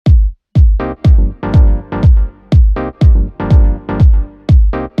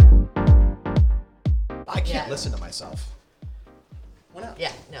I can't listen to myself. Why not?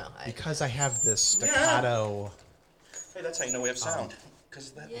 Yeah, no. Because I have this staccato. Hey, that's how you know we have sound. Because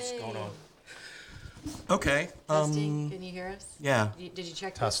that's what's going on. Yay. Okay. Testing, can you hear us? Yeah. Did you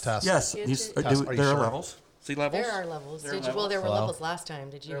check Test, this? test. Yes. Is it? Are you There are sure? levels. See levels? There are levels. There are Well, there were Hello? levels last time.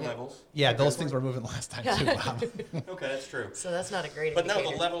 Did you There are hit? levels. Yeah, those things were moving last time too, Bob. Okay, that's true. So that's not a great But no,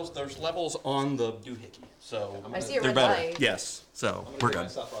 indicator. the levels. There's levels on the doohickey. So I see a they're red better. light. Yes. So we're good.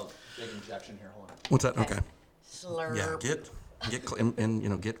 myself a big injection here. Hold on. What's that? Okay. Slurp.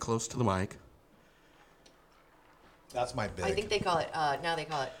 Yeah. Get close to the mic. That's my big. I think they call it, now they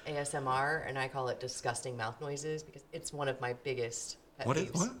call it ASMR, and I call it disgusting mouth noises because it's one of my biggest pet What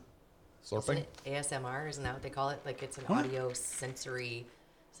peeves. is what? Slurping. Isn't it ASMR, isn't that what they call it? Like it's an What? audio sensory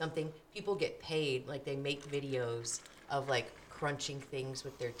something. People get paid, like they make videos of like crunching things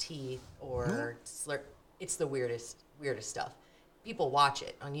with their teeth or slurp. It's the weirdest stuff. People watch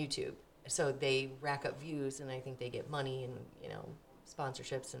it on YouTube, so they rack up views, and I think they get money and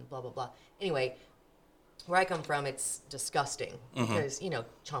sponsorships and blah blah blah. Anyway, where I come from, it's disgusting because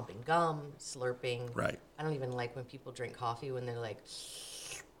chomping gum, slurping. Right. I don't even like when people drink coffee when they're like.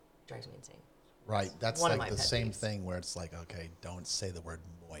 Drives me insane. Right. That's One of like my the pet same peeves. thing where it's like, okay, don't say the word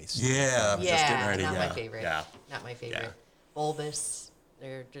moist. Yeah. I was just getting ready. not Yeah. my favorite. Yeah. Not my favorite. Yeah. Bulbous.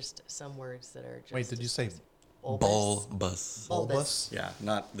 They're just some words that are just. Wait, did you say bulbous? Bulbous. bulbous? Yeah,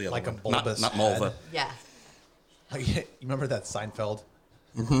 not the other Like a one. bulbous Not Mulva. head? Yeah. Like, you remember that Seinfeld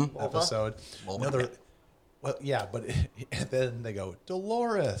Vulva? episode? Vulva. No, well, yeah, but and then they go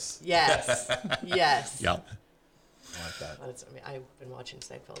Dolores. Yes. Yes. Yeah. I like that. I've been watching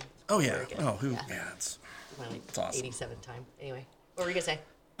Seinfeld. Oh yeah. over again. Oh who? Yeah. Yeah. It's My like awesome. 87th time. Anyway, what were you gonna say?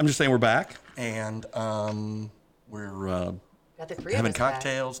 I'm just saying we're back and we're Got the three having of us back.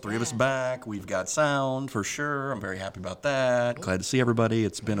 cocktails. Three of us Yeah. back. We've got sound for sure. I'm very happy about that. Glad to see everybody.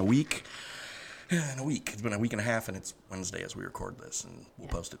 It's been a week. Yeah, in a week. It's been a week and a half, and it's Wednesday as we record this, and we'll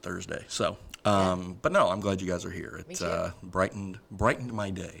post it Thursday. So, but no, I'm glad you guys are here. Me It too. brightened my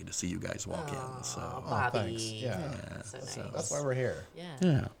day to see you guys walk in. So, Bobby. thanks. Yeah. So nice. That's why we're here. Yeah.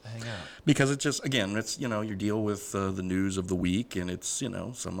 yeah. To hang out. Because it's just, again, it's, you deal with the news of the week, and it's,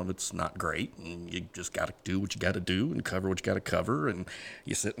 some of it's not great, and you just got to do what you got to do and cover what you got to cover, and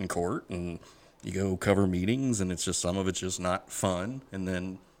you sit in court, and you go cover meetings, and it's just, some of it's just not fun, and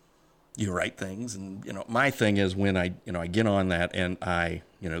then you write things, and, my thing is when I get on that, and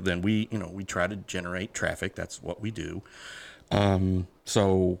then we try to generate traffic. That's what we do.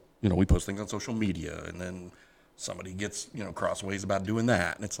 So, we post things on social media, and then somebody gets, crossways about doing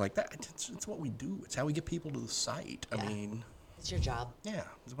that. And it's like that. It's what we do. It's how we get people to the site. Yeah. I mean, It's your job. yeah,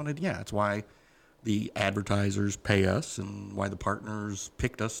 it's why the advertisers pay us and why the partners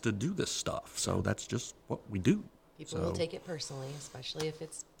picked us to do this stuff. So that's just what we do. People will take it personally, especially if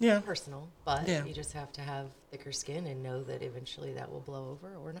it's Yeah. personal. But Yeah. you just have to have thicker skin and know that eventually that will blow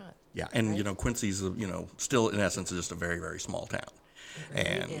over or not. Yeah, and Right. Quincy's, still in essence just a very, very small town, It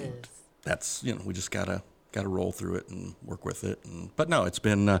and is. that's we just gotta roll through it and work with it. But no, it's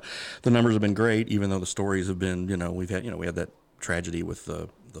been the numbers have been great, even though the stories have been we had that tragedy with the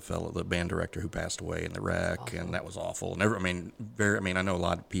the band director who passed away in the wreck, and that was awful. And I know a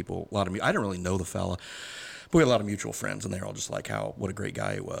lot of people, I didn't really know the fella. But we had a lot of mutual friends, and they're all just like, what a great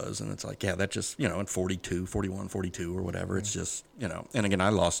guy he was. And it's like, yeah, that just, in 41, 42 or whatever, it's just, and again, I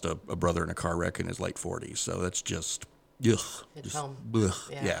lost a brother in a car wreck in his late 40s. So that's just, ugh. It's Just, home. ugh,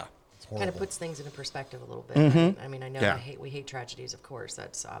 Yeah. yeah. Kind of puts things into perspective a little bit. I mean, I know Yeah. we hate tragedies, of course,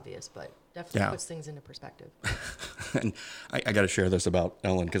 that's obvious, but definitely Yeah. puts things into perspective. And I got to share this about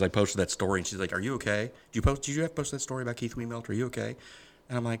Ellen, because I posted that story, and she's like, are you okay? Did you have to post that story about Keith Wiemelt? Are you okay?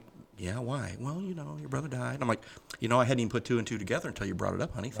 And I'm like, yeah, why? Well, your brother died. And I'm like, I hadn't even put two and two together until you brought it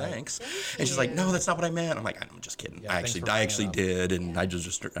up, honey. Thanks. And she's like, no, that's not what I meant. I'm like, I'm just kidding. Yeah, I thanks actually for bringing it up. did,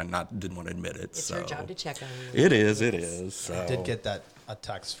 and I didn't want to admit it. It's so her job to check on you. It is. So. I did get a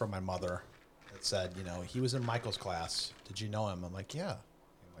text from my mother that said, he was in Michael's class. Did you know him? I'm like, yeah.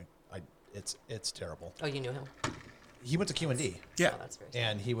 I'm like, it's terrible. Oh, you knew him? He went to Q&D. Yeah. Oh, that's very sad.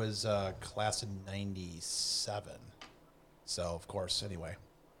 And he was class in 97. So, of course, anyway.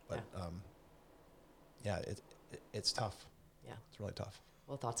 But, yeah, it's tough. Yeah. It's really tough.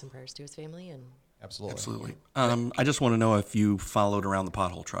 Well, thoughts and prayers to his family. And Absolutely. Absolutely. I just want to know if you followed around the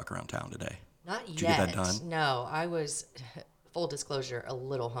pothole truck around town today. not Did yet. you get that done? No, I was, full disclosure, a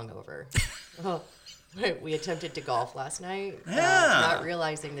little hungover. We attempted to golf last night, not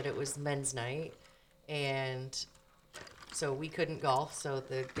realizing that it was men's night. And so we couldn't golf, so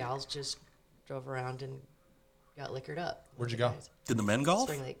the gals just drove around and got liquored up. Where'd you go? Did the men golf?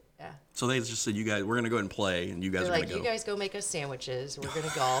 Spring Lake. Yeah. So they just said, we're going to go ahead and play, and you guys They're are like, going to you go. guys go make us sandwiches. We're going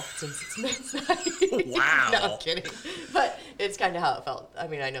to golf since it's men's night. Wow. No, I'm kidding. But it's kind of how it felt. I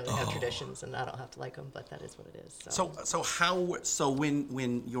mean, I know they have traditions, and I don't have to like them, but that is what it is. So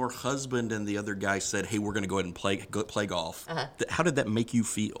when your husband and the other guy said, hey, we're going to go ahead and play golf, how did that make you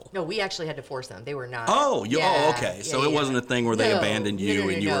feel? No, we actually had to force them. They were not. Okay. So it wasn't a thing where they abandoned you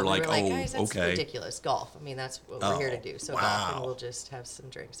and you were like, guys, that's okay. ridiculous. Golf. I mean, that's what we're here to do. So golf, and we'll just have some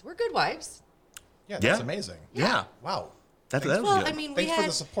drinks. We're good wives. Yeah, that's amazing. Yeah. Wow. That was Well, good. I mean, Thanks for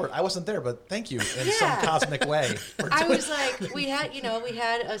the support. I wasn't there, but thank you in some cosmic way. I was like, we had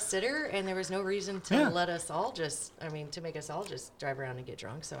a sitter, and there was no reason to let us all to make us all just drive around and get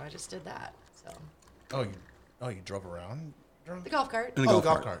drunk. So I just did that. So. You drove around drunk? The golf cart. In the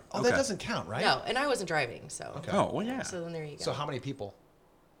golf cart. Oh, that doesn't count, right? No, and I wasn't driving, so. Okay. Oh, well, yeah. So then there you go. So how many people?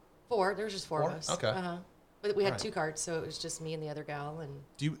 4. There was just 4 of us. Okay. But we had All right. 2 carts, so it was just me and the other gal. And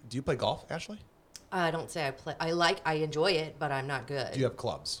Do you play golf, Ashley? I don't say I play. I enjoy it, but I'm not good. Do you have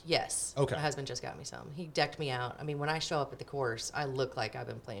clubs? Yes. Okay. My husband just got me some. He decked me out. I mean, when I show up at the course, I look like I've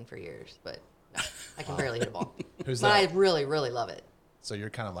been playing for years, but no, I can barely hit a ball. Who's but that? I really, really love it. So you're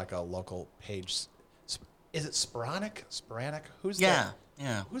kind of like a local page. Is it Sporanic? Who's Yeah. that?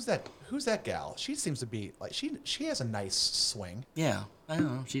 Yeah. Who's that gal? She seems to be like she has a nice swing. Yeah. I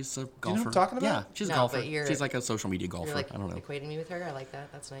don't know. She's a golfer. You know who I'm talking about? Yeah. She's a No, golfer. but you're- She's like a social media golfer. You're like I don't know. equating me with her. I like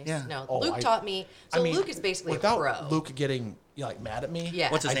that. That's nice. Yeah. No, Oh, Luke taught me. So Luke is basically without a pro. Luke getting like mad at me.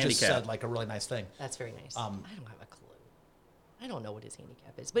 Yeah. What's his I just handicap? said like a really nice thing. That's very nice. Um, I don't have a clue. I don't know what his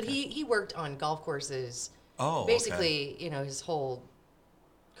handicap is, but he worked on golf courses. Oh, basically, his whole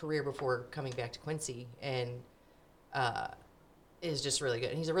career before coming back to Quincy, and is just really good.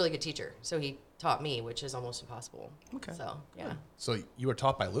 And he's a really good teacher, so he taught me, which is almost impossible. Okay. So yeah, So you were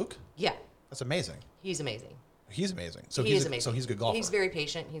taught by Luke? yeah, That's amazing. he's amazing. He's amazing. So He is amazing. So he's a good golfer. He's very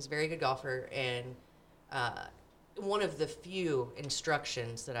patient. He's a very good golfer, and one of the few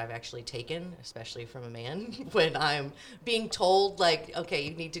instructions that I've actually taken, especially from a man, when I'm being told like, okay,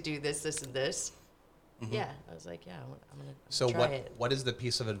 you need to do this, this, and this. Mm-hmm. Yeah, I was like, yeah, I'm gonna So try it. what is the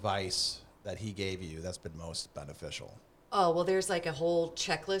piece of advice that he gave you that's been most beneficial? Oh, well, there's like a whole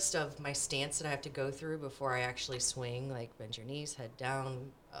checklist of my stance that I have to go through before I actually swing, like bend your knees, head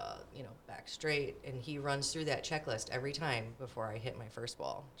down, back straight. And he runs through that checklist every time before I hit my first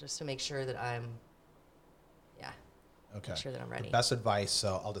ball, just to make sure that Okay. make sure that I'm ready. The best advice,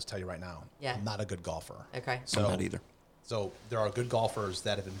 so I'll just tell you right now. Yeah. I'm not a good golfer. Okay. I'm not either. So there are good golfers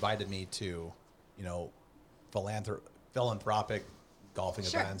that have invited me to, philanthropic golfing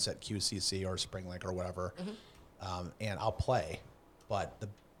Sure. events at QCC or Spring Lake or whatever, and I'll play, but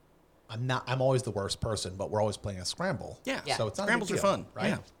I'm always the worst person. But we're always playing a scramble. Yeah. Yeah. So it's not Scrambles a big are deal, fun. right?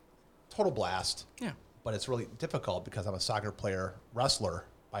 Yeah. Total blast. Yeah. But it's really difficult because I'm a soccer player, wrestler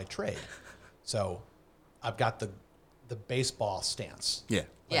by trade. So I've got the baseball stance. Yeah.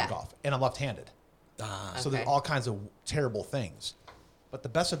 Playing Yeah. golf, and I'm left-handed. So there's Okay. all kinds of terrible things. But the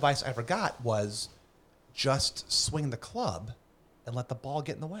best advice I ever got was just swing the club and let the ball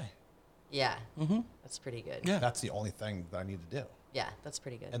get in the way. Yeah. That's pretty good. Yeah. That's the only thing that I need to do. Yeah, that's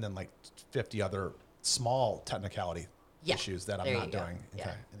pretty good. And then like 50 other small technicality Yeah. issues that I'm There not you go. doing. Yeah.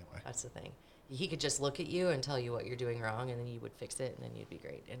 Okay, anyway. That's the thing. He could just look at you and tell you what you're doing wrong, and then you would fix it, and then you'd be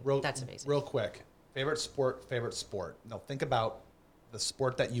great. And that's amazing. Real quick, favorite sport. Now think about the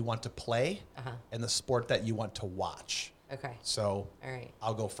sport that you want to play and the sport that you want to watch. Okay. So All right.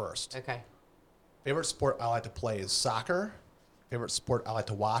 I'll go first. Okay. Favorite sport I like to play is soccer. Favorite sport I like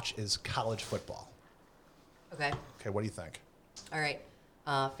to watch is college football. Okay. Okay, what do you think? All right.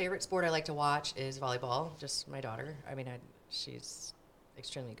 Favorite sport I like to watch is volleyball. Just my daughter. I mean, she's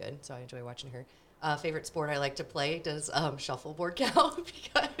extremely good, so I enjoy watching her. Favorite sport I like to play, does shuffleboard count?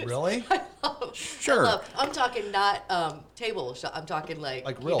 Because Really? Sure. I'm talking not table. I'm talking like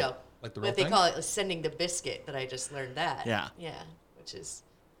real, you know, like the real what they thing? call it, sending the biscuit. That I just learned that. Yeah. Yeah. Which is,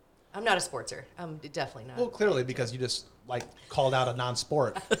 I'm not a sportser. I'm definitely not. Well, clearly because you just like called out a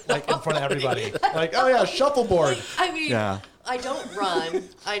non-sport like in front of everybody. Like, oh yeah, shuffleboard. I mean, Yeah. I don't run.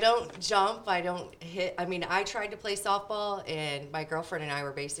 I don't jump. I don't hit. I mean, I tried to play softball, and my girlfriend and I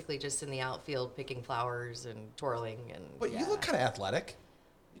were basically just in the outfield picking flowers and twirling. And But yeah. you look kind of athletic.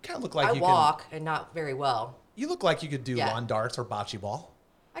 You kind of look like I you walk and not very well. You look like you could do Yeah. lawn darts or bocce ball.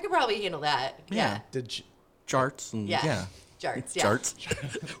 I could probably handle that. Yeah. Did you? Charts and Yeah. Charts. Yeah. Charts.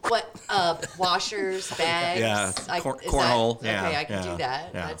 What? Washers, bags. Yeah. Is that- Cornhole. Yeah, Okay, I can yeah, do that.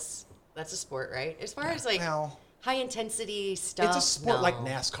 yeah. That's a sport, right? As far as like Well, high intensity stuff. it's a sport no. like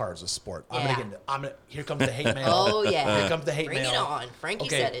NASCAR is a sport. Yeah. Here comes the hate mail. Oh yeah. Here comes the hate Bring mail. it on. Frankie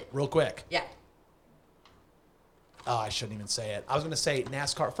Okay, said it. real quick. Yeah. Oh, I shouldn't even say it. I was going to say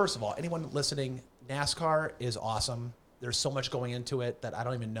NASCAR. First of all, anyone listening, NASCAR is awesome. There's so much going into it that I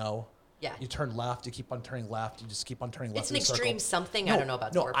don't even know. Yeah. You turn left, you keep on turning left, you just keep on turning left. It's an extreme something. I don't know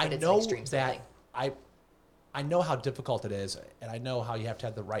about sport, but it's an extreme something. I know how difficult it is, and I know how you have to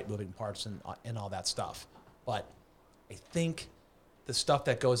have the right moving parts and all that stuff. But I think the stuff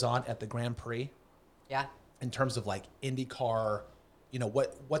that goes on at the Grand Prix, Yeah. in terms of like IndyCar,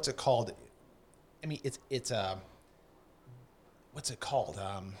 what's it called? I mean, it's what's it called?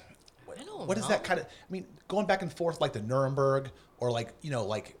 I don't what is that kind of? I mean, going back and forth like the Nuremberg or like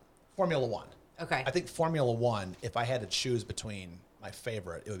Formula One. Okay. I think Formula One. If I had to choose between my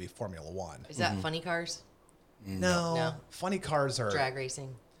favorite, it would be Formula One. Is that funny cars? No, funny cars are Drag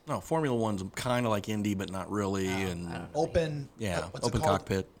racing? No, Formula One's kind of like Indy, but not really, and I don't know. open. yeah, what's it open called?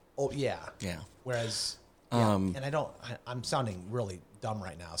 cockpit. Oh yeah. Yeah. Whereas, and I'm sounding really dumb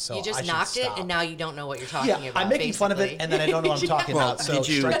right now. So You just I should knocked it, stop. and now you don't know what you're talking Yeah, about. I'm making fun of it, basically. and then I don't know what I'm talking Well, about. So did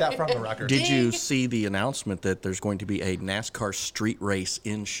you- strike that from the record. Did you Ding. see the announcement that there's going to be a NASCAR street race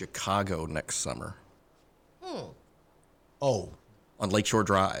in Chicago next summer Oh, on Lakeshore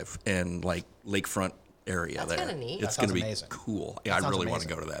Drive and like lakefront area That's there? kinda neat. It's That going sounds to be amazing. cool. Yeah, That I sounds really want to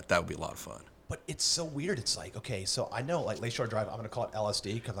amazing. go to that. That would be a lot of fun. but it's so weird. It's like, okay, so I know like Lakeshore Drive, I'm going to call it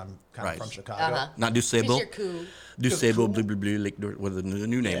LSD because I'm kind Right. of from Chicago. Uh-huh. Not Du 'Cause Sable. you're cool. Du Sable, cool. blah, blah, blah, like, what the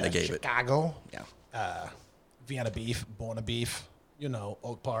new name they gave it. Chicago, Yeah. Vienna beef, Bona beef,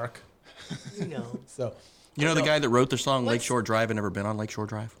 Oak Park. You know. So, You know the guy that wrote the song What's- Lakeshore Drive and never been on Lakeshore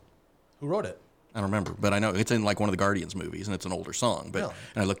Drive? who wrote it? I don't remember, but I know it's in like one of the Guardians movies, and it's an older song. But Really?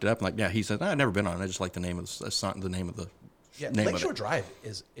 and I looked it up, and like, yeah, he said, I've never been on it. I just like the name of the song, the name of the Yeah, name Lakeshore of it. Drive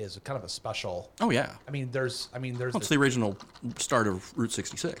is kind of a special. Oh yeah, I mean, there's what's the original start of Route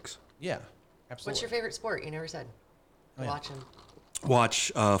 66? yeah, absolutely. What's your favorite sport? You never said. Oh, yeah. Watching.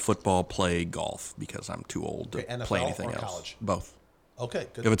 Watch football, play golf because I'm too old to Okay, NFL play anything or else. college? Both. Okay,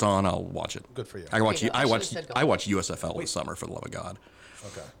 good. If it's on, I'll watch it. Good for you. I watch. There you go. I should've said golf. I watch USFL this summer for the love of God.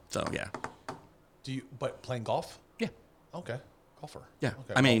 Okay. So yeah, Do you playing golf? yeah, Okay, golfer. yeah.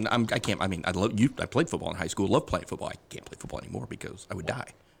 Okay, I mean, I can't. I mean, I played football in high school. Love playing football. I can't play football anymore because I would die.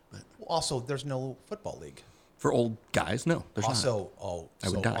 But Also, there's no football league. for old guys, no. There's not. Also, I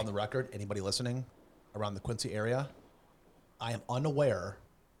would die. on the record, anybody listening around the Quincy area, I am unaware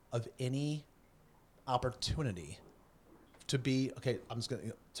of any opportunity to be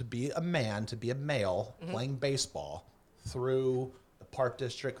to be a man, to be a male playing baseball through the Park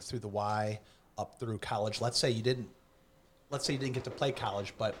District, through the Y, up through college. Let's say you didn't get to play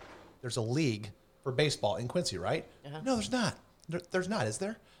college, but there's a league for baseball in Quincy, right? No, there's not. There's not, is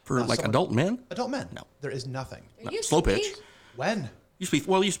there? For No, like someone- adult men? Adult men. No. There is nothing. There used Slow to be. pitch. When? Used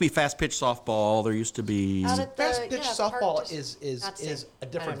to be fast pitch softball. There used to be Out at the- Fast pitch yeah, softball Park is Not a I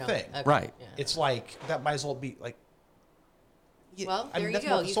different don't know. thing. Okay, Right. yeah. It's like that might as well be like. Yeah, Well, I there mean, you that's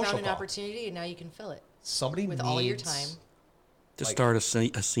more go. of a You social found an call. opportunity, and now you can fill it Somebody with needs all your time. to like- start a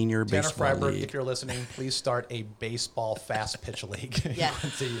senior Tanner baseball Freiberg, league. if you're listening, please start a baseball fast pitch league. in Yeah.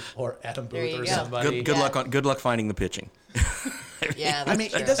 Quincy, or Adam There Booth you or go. somebody. Good Yeah. luck good luck finding the pitching. Yeah, I that's mean,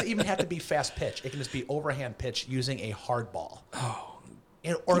 true. it doesn't even have to be fast pitch. It can just be overhand pitch using a hard ball. Oh,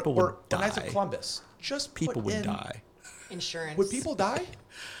 or People would Knights of die. Columbus. Just People put would in- die. Insurance. Would people die?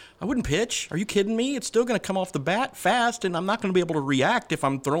 I wouldn't pitch. Are you kidding me? It's still going to come off the bat fast, and I'm not going to be able to react if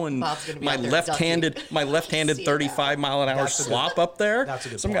I'm throwing Bob's gonna be my out there left-handed ducking. my left-handed See it 35-mile-an-hour That's a good- slop up there. that's a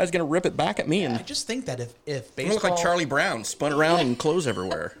good Some point. guy's going to rip it back at me, and I just think that if I'm baseball, gonna look like Charlie Brown, spun around and clothes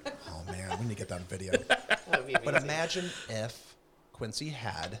everywhere. Oh man, we need to get that on video. That would be But amazing. imagine if Quincy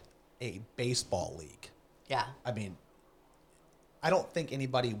had a baseball league. Yeah. I mean, I don't think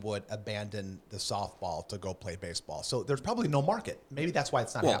anybody would abandon the softball to go play baseball. So there's probably no market. Maybe that's why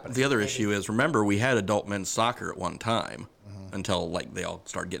it's not Well, happening. the other issue is, remember, we had adult men's soccer at one time until like they all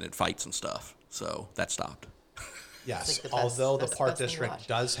started getting in fights and stuff. So that stopped. Yes, It's like the best- although the that's the Park best thing to District watch.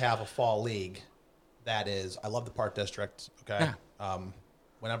 does have a fall league, that is, I love the Park District. Okay,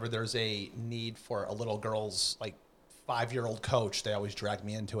 whenever there's a need for a little girl's like 5-year-old coach, they always drag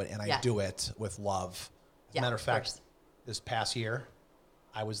me into it, and I Yeah. do it with love. As a Yeah, matter of of fact, course. this past year,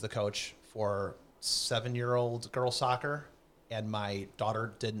 I was the coach for 7-year-old girls soccer, and my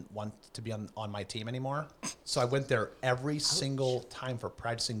daughter didn't want to be on my team anymore. So I went there every single time for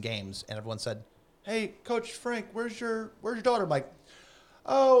practicing games, and everyone said, "Hey, Coach Frank, where's your daughter?" I'm like,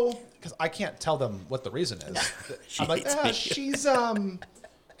 "Oh," because I can't tell them what the reason is. I'm like, hates me. she's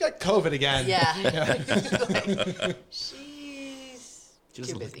got COVID again." Yeah. She's She too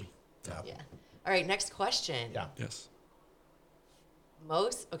doesn't like busy. me. Yeah. All right, next question. Yeah. Yes.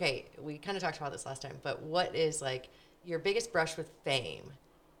 Okay, we kind of talked about this last time, but what is like your biggest brush with fame?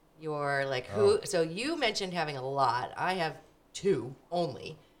 Your like who? So you mentioned having a lot. I have 2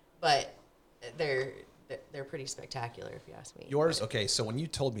 only, but they're pretty spectacular if you ask me. Yours, okay. So when you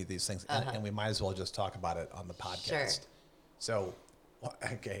told me these things, and we might as well just talk about it on the podcast. Sure. So,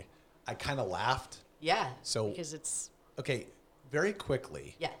 okay, I kind of laughed. Yeah. So because it's okay, very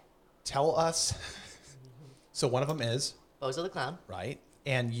quickly. yeah. Tell us. So one of them is Bozo the Clown. right,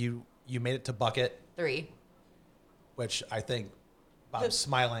 and you made it to bucket, 3. which I think Bob's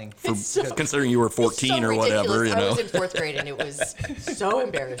smiling. Considering you were 14 so or whatever, ridiculous. you know. I was in 4th grade and it was so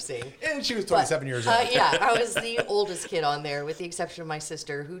embarrassing. And she was 27 years old. Yeah, I was the oldest kid on there, with the exception of my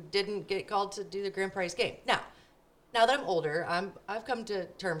sister, who didn't get called to do the grand prize game. Now that I'm older, I've come to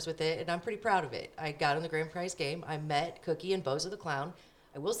terms with it, and I'm pretty proud of it. I got on the grand prize game. I met Cookie and Bozo the Clown.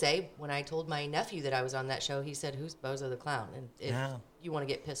 I will say, when I told my nephew that I was on that show, he said, "Who's Bozo the Clown?" And if you want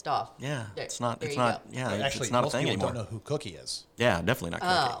to get pissed off, Yeah, there- it's not. there It's you not. go. Yeah, Actually, it's not a most thing people anymore. don't know who Cookie is. Yeah, definitely not.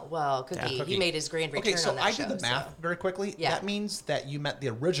 Cookie. Oh well, Cookie, Cookie. he made his grand return Okay, so on that I show. did the math very quickly. Yeah. That means that you met the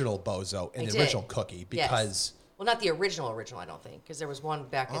original Bozo and I the did. original Cookie because Well, not the original, I don't think, because there was one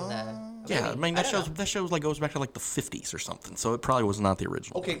back in the. Yeah, I mean that don't shows know. that shows like goes back to like the 50s or something. So it probably was not the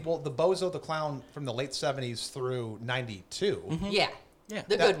original. okay, well the Bozo the Clown from the late 70s through 92. Yeah. Yeah.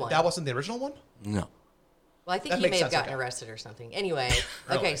 The good one. That wasn't the original one? No. Well, I think That he makes may have sense, gotten okay. arrested or something. Anyway,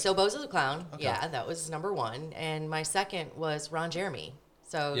 Really? okay, so Bozo the Clown, yeah, that was number 1, and my second was Ron Jeremy.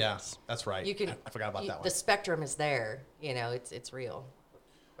 So Yeah, that's right. you can. I forgot about that one. The spectrum is there. You know, it's real.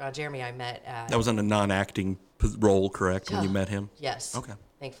 Ron Jeremy, I met at. That was in a non-acting role, correct? When you met him. Yes. Okay.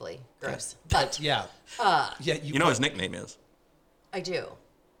 Thankfully, gross, but Yeah. Yeah, You know his nickname is I do.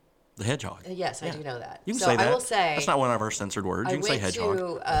 the Hedgehog. Yes, I do know that. You can so say that. I will say That's not one of our censored words. I You can say went hedgehog.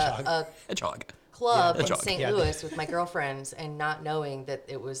 to a Hedgehog. club Yeah, in hedgehog. St. Yeah. Louis with my girlfriends and not knowing that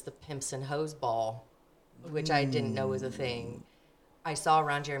it was the Pimps and Hoes Ball, which I didn't know was a thing. I saw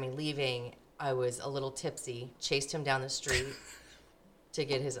Ron Jeremy leaving. I was a little tipsy, chased him down the street to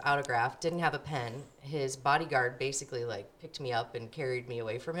get his autograph. Didn't have a pen. His bodyguard basically like picked me up and carried me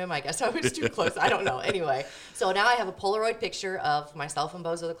away from him. I guess I was too close. I don't know. Anyway, so now I have a Polaroid picture of myself and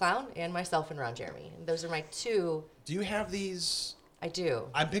Bozo the Clown and myself and Ron Jeremy. And those are my 2. Do you have these? I do.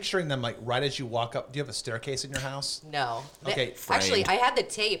 I'm picturing them like right as you walk up. Do you have a staircase in your house? No. Okay, Actually, framed. I had the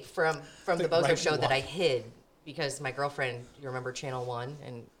tape from the Like, Bozo right show that walk- I hid because my girlfriend, you remember Channel 1?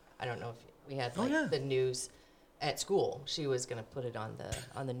 And I don't know if we had like yeah. the news at school. She was going to put it on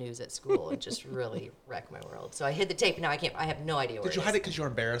the news at school and just really wreck my world. So I hid the tape. Now I have no idea where Did you it hide is. it because you were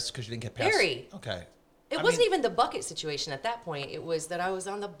embarrassed because you didn't get past? Very. Okay. It I wasn't mean- even the bucket situation at that point. It was that I was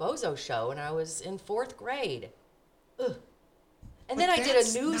on the Bozo show and I was in 4th grade. Ugh. And But then I did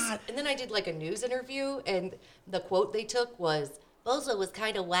that's a news, not- and then I did like a news interview, and the quote they took was, "Bozo was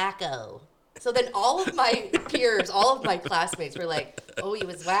kind of wacko." So then all of my peers, all of my classmates were like, "Oh, he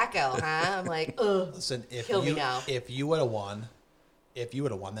was wacko, huh?" I'm like, "Ugh." Listen, Kill me now. if you would have won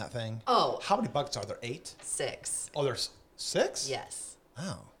that thing. Oh. How many buckets are there? 8? 6. Oh, there's 6. Yes.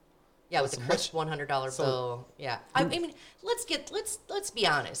 Oh. Yeah, with the That's crisp much- $100 so- bill. Yeah. I mean, let's be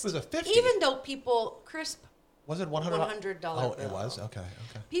honest. It was a 50. Even though people crisp Was it $100? $100 Oh, it bill. was. Okay.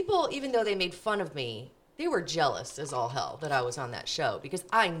 Okay. people, even though they made fun of me, they were jealous as all hell that I was on that show because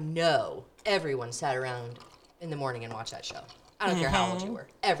I know everyone sat around in the morning and watched that show. I don't care how old you were.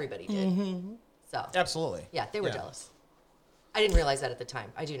 Everybody did. So, Absolutely. yeah, they were jealous. I didn't realize that at the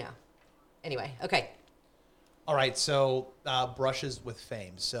time. I do now. Anyway, okay. All right. So brushes with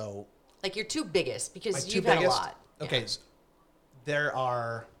fame. So Like your 2 biggest because my 2 you've biggest. had a lot. Okay. Yeah. There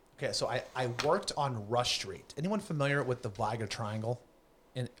are. Okay. So I worked on Rush Street. Anyone familiar with the Viagra Triangle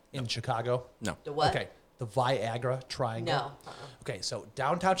in Chicago? No. The what? Okay. The Viagra Triangle. No. Okay, so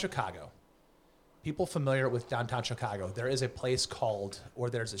downtown Chicago. People familiar with downtown Chicago, there is a place called, or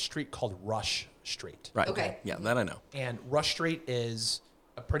there's a street called Rush Street. Right. Okay. Yeah, that I know. And Rush Street is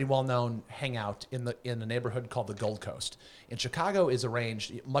a pretty well-known hangout in the neighborhood called the Gold Coast. And Chicago is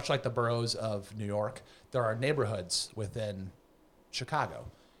arranged, much like the boroughs of New York, there are neighborhoods within Chicago.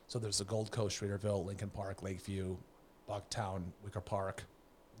 So there's the Gold Coast, Streeterville, Lincoln Park, Lakeview, Bucktown, Wicker Park.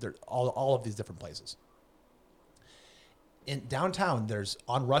 There all of these different places. In downtown, there's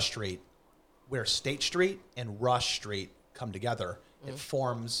on Rush Street, where State Street and Rush Street come together. It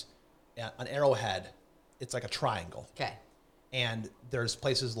forms an arrowhead. It's like a triangle. Okay. And there's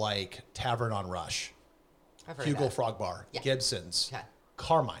places like Tavern on Rush, I've heard Hugo of that. Frog Bar, Yeah. Gibson's, Okay.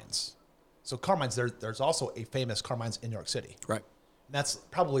 Carmine's. So Carmine's, there's also a famous Carmine's in New York City. Right. And that's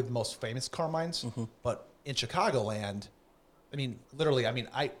probably the most famous Carmine's. But in Chicagoland, I mean, literally,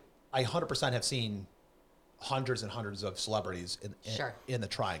 I 100% have seen hundreds and hundreds of celebrities in the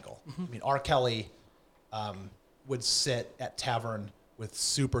triangle. I mean, R. Kelly would sit at Tavern with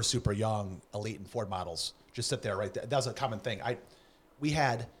super, super young elite and Ford models just sit there right there. That was a common thing. We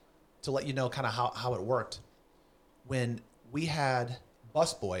had, to let you know kind of how it worked, when we had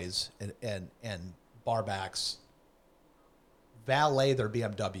busboys and barbacks valet their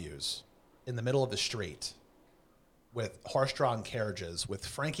BMWs in the middle of the street with horse-drawn carriages with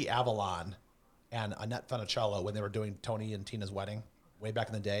Frankie Avalon and Annette Funicello when they were doing Tony and Tina's wedding way back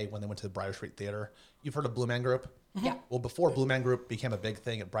in the day when they went to the Briar Street Theater. You've heard of Blue Man Group? Yeah. Well, before Blue Man Group became a big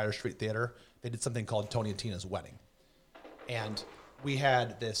thing at Briar Street Theater, they did something called Tony and Tina's wedding. And we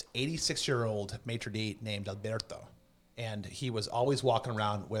had this 86-year-old maitre d' named Alberto. And he was always walking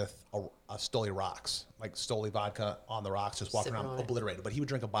around with a Stoli rocks, like Stoli vodka on the rocks, just walking Sipping around on it. Obliterated. But he would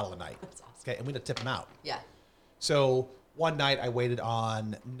drink a bottle a night. That's awesome. Okay, and we had to tip him out. Yeah. So one night I waited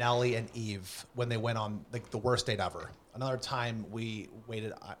on Nelly and Eve when they went on like the worst date ever. Another time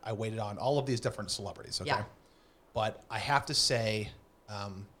I waited on all of these different celebrities. Okay. Yeah. But I have to say,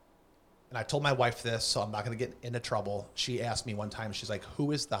 and I told my wife this, so I'm not going to get into trouble. She asked me one time, she's like,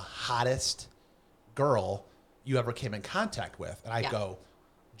 who is the hottest girl you ever came in contact with? And I go,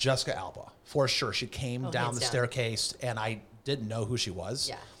 Jessica Alba, for sure. She came down hands the down. staircase, and I didn't know who she was.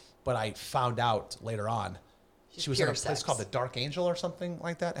 Yeah. But I found out later on. She's She was in a pure place sex. called the Dark Angel or something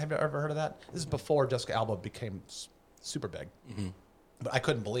like that. Have you ever heard of that? This is before Jessica Alba became super big. Mm-hmm. But I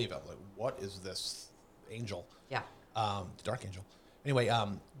couldn't believe it. I was like, what is this angel? Yeah. The Dark Angel. Anyway,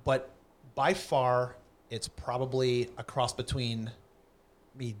 but by far, it's probably a cross between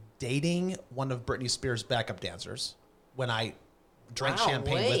me dating one of Britney Spears' backup dancers when I drank Wow,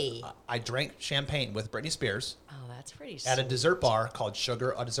 champagne wait. with I drank champagne with Britney Spears Oh, that's pretty at a sweet. dessert bar called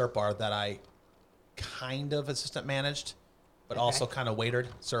Sugar, a dessert bar that I kind of assistant managed, but also kind of waitered,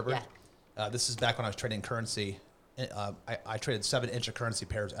 servered. Yeah. This is back when I was trading currency. I traded 7-inch of currency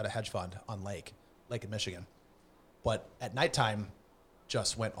pairs at a hedge fund on Lake in Michigan. But at nighttime,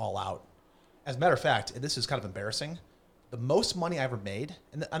 just went all out. As a matter of fact, and this is kind of embarrassing, the most money I ever made,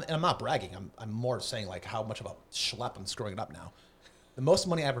 and I'm not bragging, I'm more saying like how much of a schlep I'm screwing it up now. The most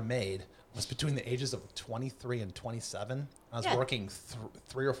money I ever made was between the ages of 23 and 27. I was working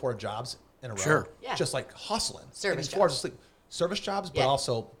 3 or 4 jobs in a row. Sure. Yeah. Just like hustling. Service Getting 4 hours jobs. of sleep. Service jobs, but Yeah.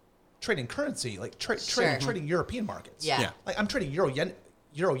 also trading currency, like trading European markets. Yeah. Yeah. Like I'm trading euro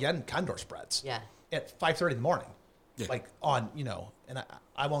yen condor spreads. Yeah. At 5:30 in the morning. Yeah. Like on, and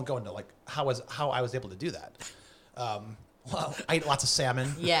I won't go into like how I was able to do that. Well, I ate lots of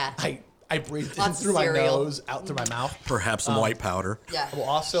salmon. Yeah. I breathed in Lots of through my cereal. nose, out through my mouth. Perhaps some white powder. Yeah. Well,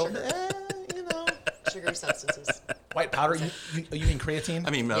 also, Sugary substances. white powder. You mean creatine?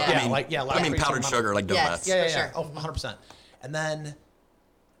 I mean, Yeah. I Yeah, mean, like, yeah, a lot I of mean creatine, powdered a lot of- sugar like donuts. Yes. Yeah. For sure. Oh, 100%. And then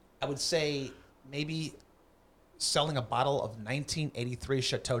I would say maybe selling a bottle of 1983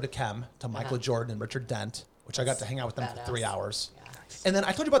 Chateau de Chem to Michael Jordan and Richard Dent, which I got to hang out with them for badass. 3 hours. Yeah. And then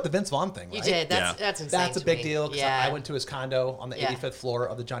I told you about the Vince Vaughn thing, right? You did. Yeah. That's insane. That's a to big me. deal because Yeah. I went to his condo on the Yeah. 85th floor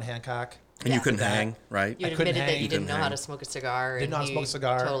of the John Hancock. And you couldn't That- hang, right? You I couldn't admitted that hang. you didn't know Couldn't how hang. to smoke a cigar. Didn't know how to and smoke a he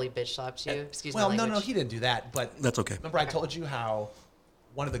cigar. Totally bitch slapped you. Excuse Well, my no, language. he didn't do that. But That's okay. remember I told you how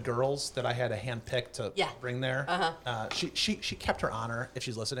one of the girls that I had to handpick to Yeah. bring there, she kept her honor if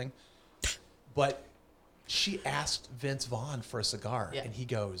she's listening. But she asked Vince Vaughn for a cigar, Yeah. and he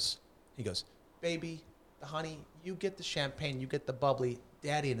goes, baby, honey, you get the champagne, you get the bubbly.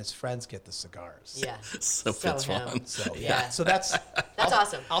 Daddy and his friends get the cigars. Yeah. So Vince him. Vaughn. So Yeah. So that's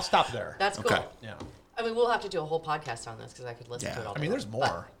awesome. I'll stop there. That's cool. Okay. yeah. I mean, we'll have to do a whole podcast on this because I could listen Yeah. to it all I day mean, there's long.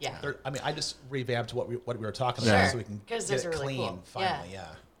 more. But, yeah. I just revamped what we were talking Yeah. about so we can 'Cause get those it are really clean cool. finally. Yeah.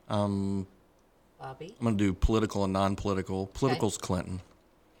 Bobby. I'm going to do political and non-political. Political's Clinton.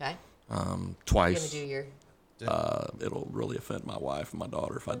 Okay. Twice. You're gonna do your. It'll really offend my wife and my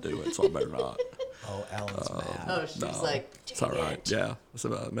daughter if I do it, so I better not. Oh, Ellen's mad. Oh, she's No, like. it's all "Dang right. it." Yeah,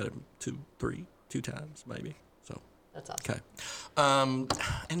 so I met him two times maybe. So That's awesome. okay.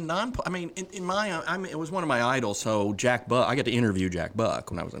 And I mean, in my, it was one of my idols. So Jack Buck, I got to interview Jack Buck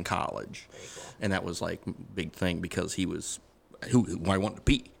when I was in college, Very cool. and that was like a big thing because he was who I wanted to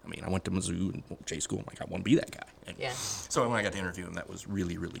be. I mean, I went to Mizzou and J school. I'm like, I want to be that guy. And Yeah. So when I got to interview him, that was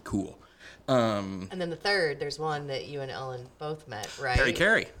really, really cool. And then the third, there's one that you and Ellen both met, right? Harry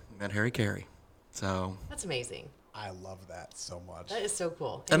Carey. Met Harry Carey. So, That's amazing. I love that so much. That is so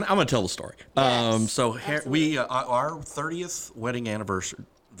cool. and I'm gonna tell the story. Yes, So we absolutely. our 30th wedding anniversary.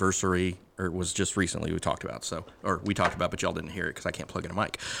 anniversary, or it was just recently we talked about. But y'all didn't hear it because I can't plug in a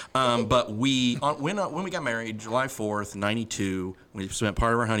mic. But when we got married, July 4th, 92, we spent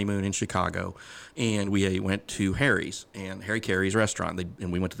part of our honeymoon in Chicago, and we went to Harry's and Harry Carey's restaurant.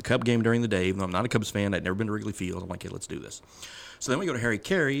 And we went to the Cub game during the day. Even though I'm not a Cubs fan, I'd never been to Wrigley Field. I'm like, hey, let's do this. So then we go to Harry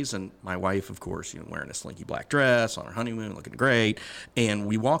Carey's, and my wife, of course, wearing a slinky black dress on her honeymoon, looking great. And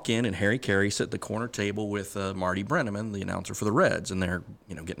we walk in, and Harry Carey sat at the corner table with Marty Brenneman, the announcer for the Reds, and they're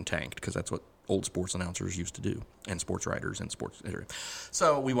getting tanked because that's what old sports announcers used to do, and sports writers and sports editor.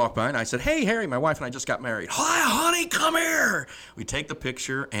 So we walk by, and I said, hey, Harry, my wife and I just got married. Hi, honey, come here. We take the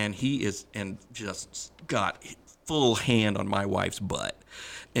picture, and he just got full hand on my wife's butt.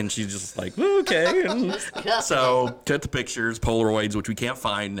 And she's just like, okay. And so took the pictures, Polaroids, which we can't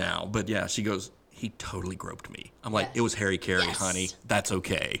find now. But yeah, she goes, he totally groped me. I'm like, it was Harry Carey, honey. That's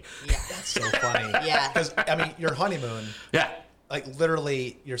okay. Yeah. That's so funny. Yeah. Because, your honeymoon. Yeah. Like,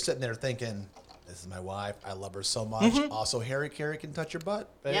 literally, you're sitting there thinking, this is my wife. I love her so much. Mm-hmm. Also, Harry Carey can touch your butt.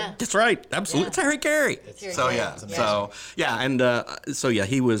 Babe. Yeah. That's right. Absolutely. Yeah. It's Harry Carey. Harry So, Carey. yeah. It's So, yeah. And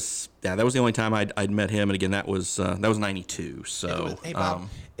he was, that was the only time I'd met him. And again, that was 92. So, Hey, Bob,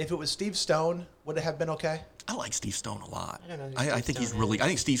 if it was Steve Stone, would it have been okay? I like Steve Stone a lot. I don't know who I Steve think he's Stone really. is. I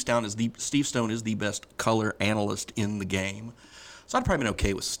think Steve Stone is the best color analyst in the game. So I'd probably been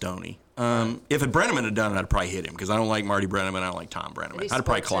okay with Stoney. If Brenneman had done it, I'd probably hit him because I don't like Marty Brenneman. I don't like Tom Brenneman. Are I'd these have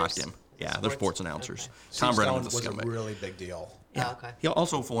probably sportsers? clocked him. Yeah, they're sports announcers. Tom Steve Brenneman's a Stone was scumbag. a really big deal. Yeah. Oh, okay. He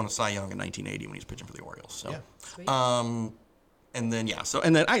also won a Cy Young in 1980 when he was pitching for the Orioles. So. Yeah. Sweet.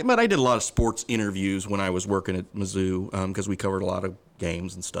 But I did a lot of sports interviews when I was working at Mizzou because we covered a lot of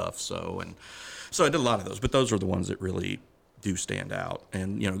games and stuff. So I did a lot of those, but those are the ones that really do stand out.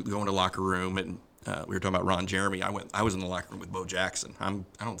 And going to locker room, and we were talking about Ron Jeremy. I was in the locker room with Bo Jackson. I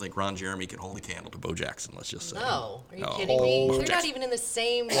don't think Ron Jeremy can hold a candle to Bo Jackson. Let's just say. No. Are you No. kidding me? Bo They're not Jackson. even in the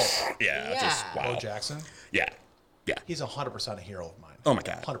same. Yeah, just wow. Bo Jackson, Yeah. he's 100% a hero of mine. Oh my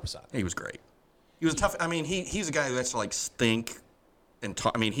God. 100%. He was great. He was tough. He's a guy who has to like think and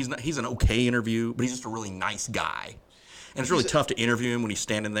talk. He's an okay interview, but he's just a really nice guy. And it's really tough to interview him when he's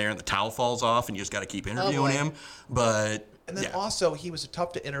standing there and the towel falls off and you just got to keep interviewing him. But And then also he was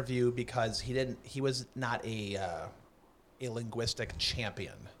tough to interview because he was not a linguistic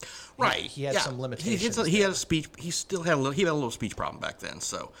champion. Right. He had some limitations. He had a speech. He had a little speech problem back then.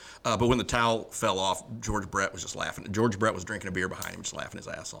 So, but when the towel fell off, George Brett was just laughing. George Brett was drinking a beer behind him, just laughing his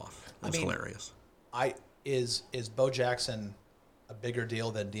ass off. It was hilarious. Is Bo Jackson a bigger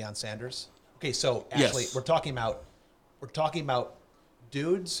deal than Deion Sanders? Okay, so actually Yes. we're talking about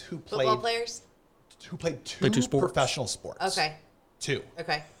dudes who Football played players? two sports. professional sports. Okay. Two.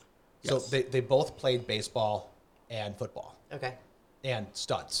 Okay. So Yes. they both played baseball and football Okay. and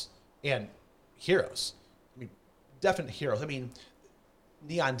studs and heroes. Definite heroes.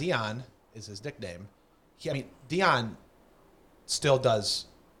 Neon Dion is his nickname. Dion still does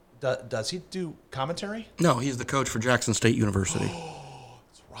he do commentary? No, he's the coach for Jackson State University.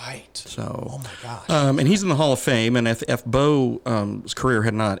 That's right. So, oh my gosh. and he's in the Hall of Fame. And if Bo's career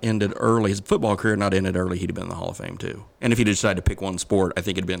had not ended early, his football career had not ended early, he'd have been in the Hall of Fame too. And if he decided to pick one sport, I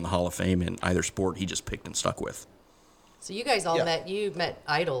think it'd been in the Hall of Fame in either sport he just picked and stuck with. So you guys all Yeah. met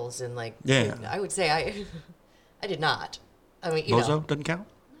idols and Yeah. I would say I did not. Bozo doesn't count?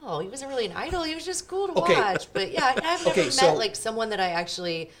 No, he wasn't really an idol. He was just cool to Okay. watch. But yeah, I've never Okay, met so- someone that I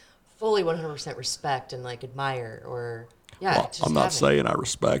actually fully 100% respect and admire or yeah. Well, just I'm not haven't. saying I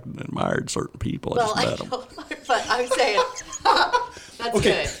respect and admired certain people. Well, I I just met them. know, but I'm saying that's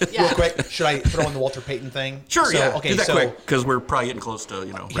Okay, good. Yeah. real quick, should I throw in the Walter Payton thing? Sure, yeah. Okay, Do that so quick because we're probably getting close to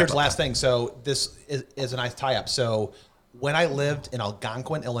here's the last thing. So this is a nice tie-up. So when I lived in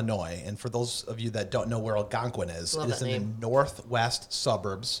Algonquin, Illinois, and for those of you that don't know where Algonquin is, Love it is that in name. the northwest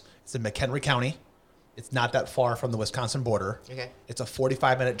suburbs. It's in McHenry County. It's not that far from the Wisconsin border. Okay. It's a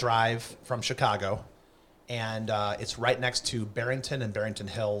 45-minute drive from Chicago, and it's right next to Barrington and Barrington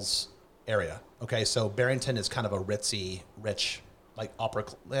Hills area. Okay, so Barrington is kind of a ritzy, rich,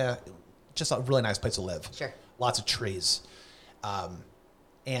 just a really nice place to live. Sure. Lots of trees,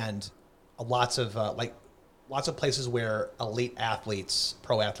 and lots of places where elite athletes,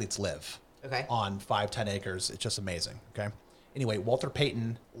 pro athletes live. Okay. On 5-10 acres. It's just amazing. Okay. Anyway, Walter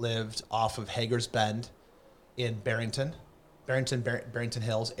Payton lived off of Hager's Bend in Barrington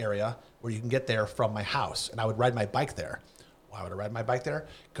Hills area, where you can get there from my house. And I would ride my bike there. Why would I ride my bike there?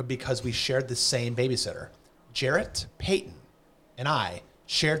 Because we shared the same babysitter. Jarrett Payton and I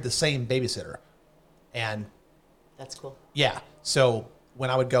shared the same babysitter. And That's cool. yeah, so when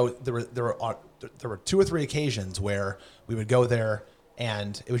I would go, there were 2 or 3 occasions where we would go there,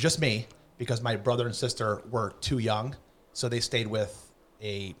 and it was just me because my brother and sister were too young, so they stayed with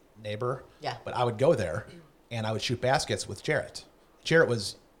a neighbor. Yeah. But I would go there, and I would shoot baskets with Jarrett. Jarrett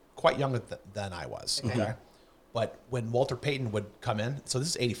was quite younger than I was. Okay. But when Walter Payton would come in, so this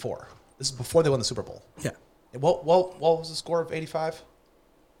is 84. This is before they won the Super Bowl. Yeah. What was the score of 85?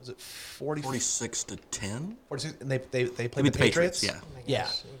 Was it 46 to 10? 46, and they played Maybe the Patriots. Yeah. Oh my gosh, Yeah.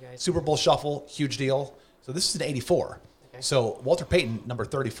 you guys. Super Bowl shuffle, huge deal. So this is an 84. Okay. So Walter Payton, number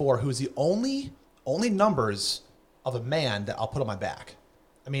 34, who's the only numbers of a man that I'll put on my back.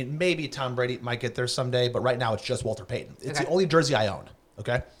 I mean, maybe Tom Brady might get there someday, but right now it's just Walter Payton. It's the only jersey I own.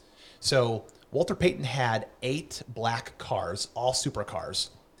 Okay. So Walter Payton had 8 black cars, all supercars,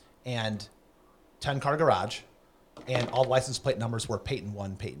 and 10-car garage. And all the license plate numbers were Payton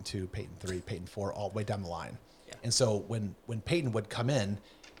 1, Payton 2, Payton 3, Payton 4, all the way down the line. Yeah. And so when Payton would come in,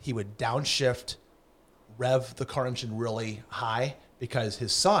 he would downshift, rev the car engine really high because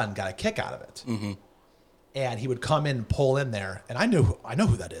his son got a kick out of it. Mm-hmm. And he would come in and pull in there, and I know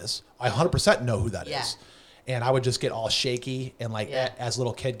who that is. I 100% know who that is. And I would just get all shaky and like as a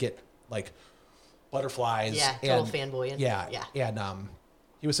little kid get like butterflies. Yeah, total fanboy. Yeah. And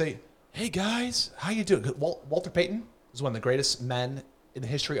he would say, "Hey guys, how you doing?" Walter Payton is one of the greatest men in the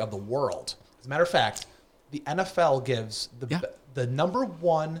history of the world. As a matter of fact, the NFL gives the number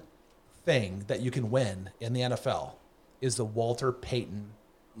one thing that you can win in the NFL is the Walter Payton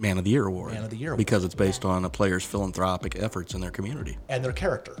Man of the Year award. Man of the Year award. Because it's based on a player's philanthropic efforts in their community. And their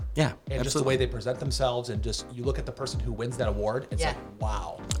character. Yeah, and just the way they present themselves, and just you look at the person who wins that award, it's like,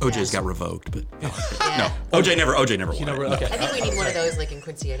 wow. OJ's got revoked, but no. OJ never won. Okay. I think we need one of those like in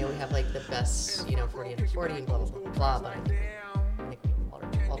Quincy. I know we have like the best, 40 under 40 and blah, blah, blah, blah, but I think we need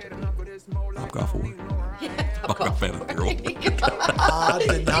Walter Golf award. Golf fan of the year award. I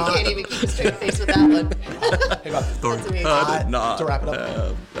did not. You can't even keep a straight face with that one. Hey, Bob, That's amazing. to wrap it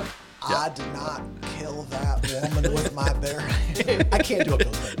up. Yeah. I did not kill that woman with my bare hand. I can't do a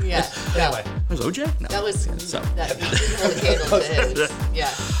Bill Clinton. Yeah. Anyway. Was OJ? No. That was So. that you didn't hold a candle to his. Yeah.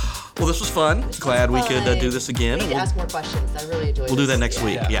 Well, this was fun. Glad we could do this again. We need to ask more questions. I really enjoyed We'll do that next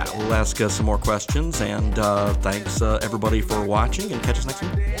week. Yeah. We'll ask some more questions. And thanks, everybody, for watching. And catch us next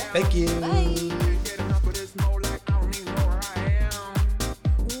week. Thank you. Bye.